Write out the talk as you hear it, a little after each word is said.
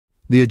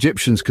The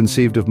Egyptians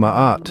conceived of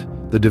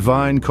Ma'at, the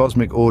divine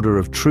cosmic order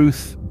of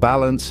truth,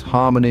 balance,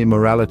 harmony,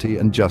 morality,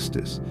 and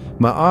justice.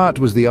 Ma'at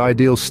was the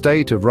ideal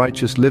state of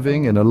righteous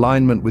living in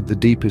alignment with the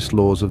deepest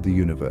laws of the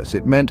universe.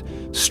 It meant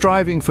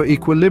striving for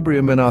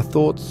equilibrium in our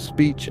thoughts,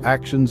 speech,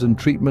 actions, and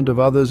treatment of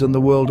others and the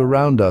world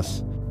around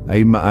us.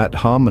 Ma'at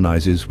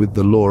harmonizes with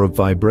the law of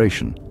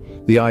vibration,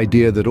 the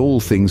idea that all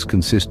things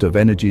consist of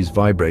energies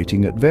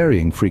vibrating at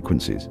varying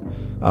frequencies.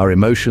 Our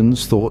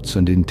emotions, thoughts,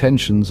 and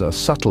intentions are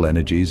subtle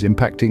energies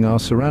impacting our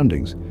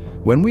surroundings.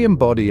 When we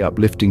embody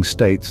uplifting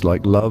states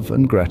like love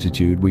and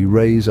gratitude, we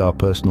raise our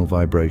personal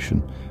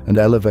vibration and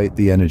elevate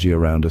the energy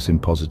around us in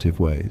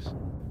positive ways.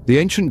 The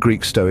ancient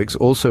Greek Stoics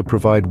also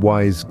provide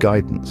wise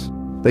guidance.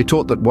 They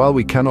taught that while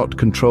we cannot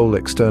control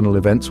external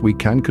events, we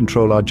can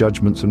control our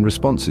judgments and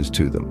responses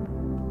to them.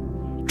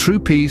 True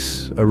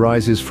peace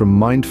arises from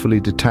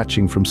mindfully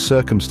detaching from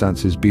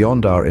circumstances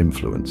beyond our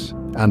influence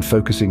and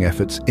focusing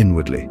efforts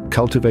inwardly,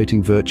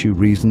 cultivating virtue,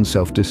 reason,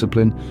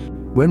 self-discipline.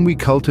 When we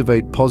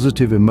cultivate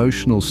positive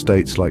emotional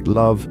states like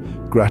love,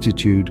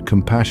 gratitude,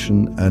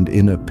 compassion, and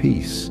inner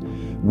peace,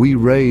 we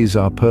raise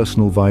our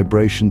personal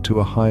vibration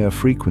to a higher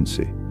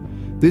frequency.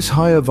 This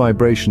higher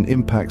vibration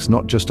impacts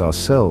not just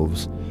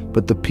ourselves,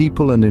 but the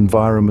people and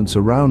environments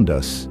around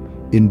us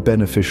in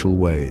beneficial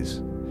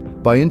ways.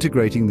 By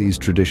integrating these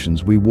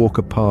traditions, we walk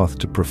a path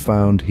to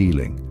profound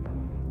healing.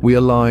 We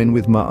align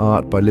with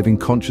Ma'at by living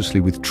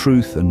consciously with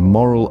truth and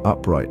moral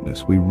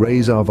uprightness. We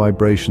raise our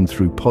vibration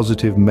through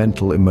positive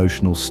mental,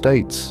 emotional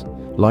states.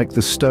 Like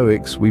the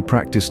Stoics, we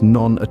practice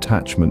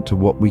non-attachment to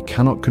what we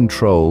cannot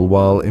control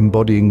while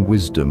embodying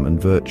wisdom and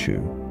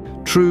virtue.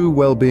 True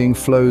well-being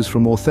flows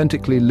from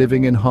authentically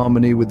living in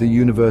harmony with the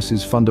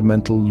universe's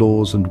fundamental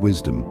laws and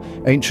wisdom.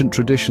 Ancient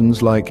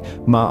traditions like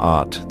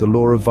Ma'at, the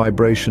law of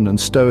vibration, and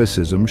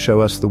Stoicism show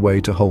us the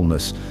way to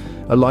wholeness,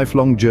 a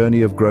lifelong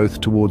journey of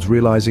growth towards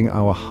realizing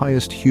our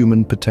highest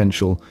human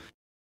potential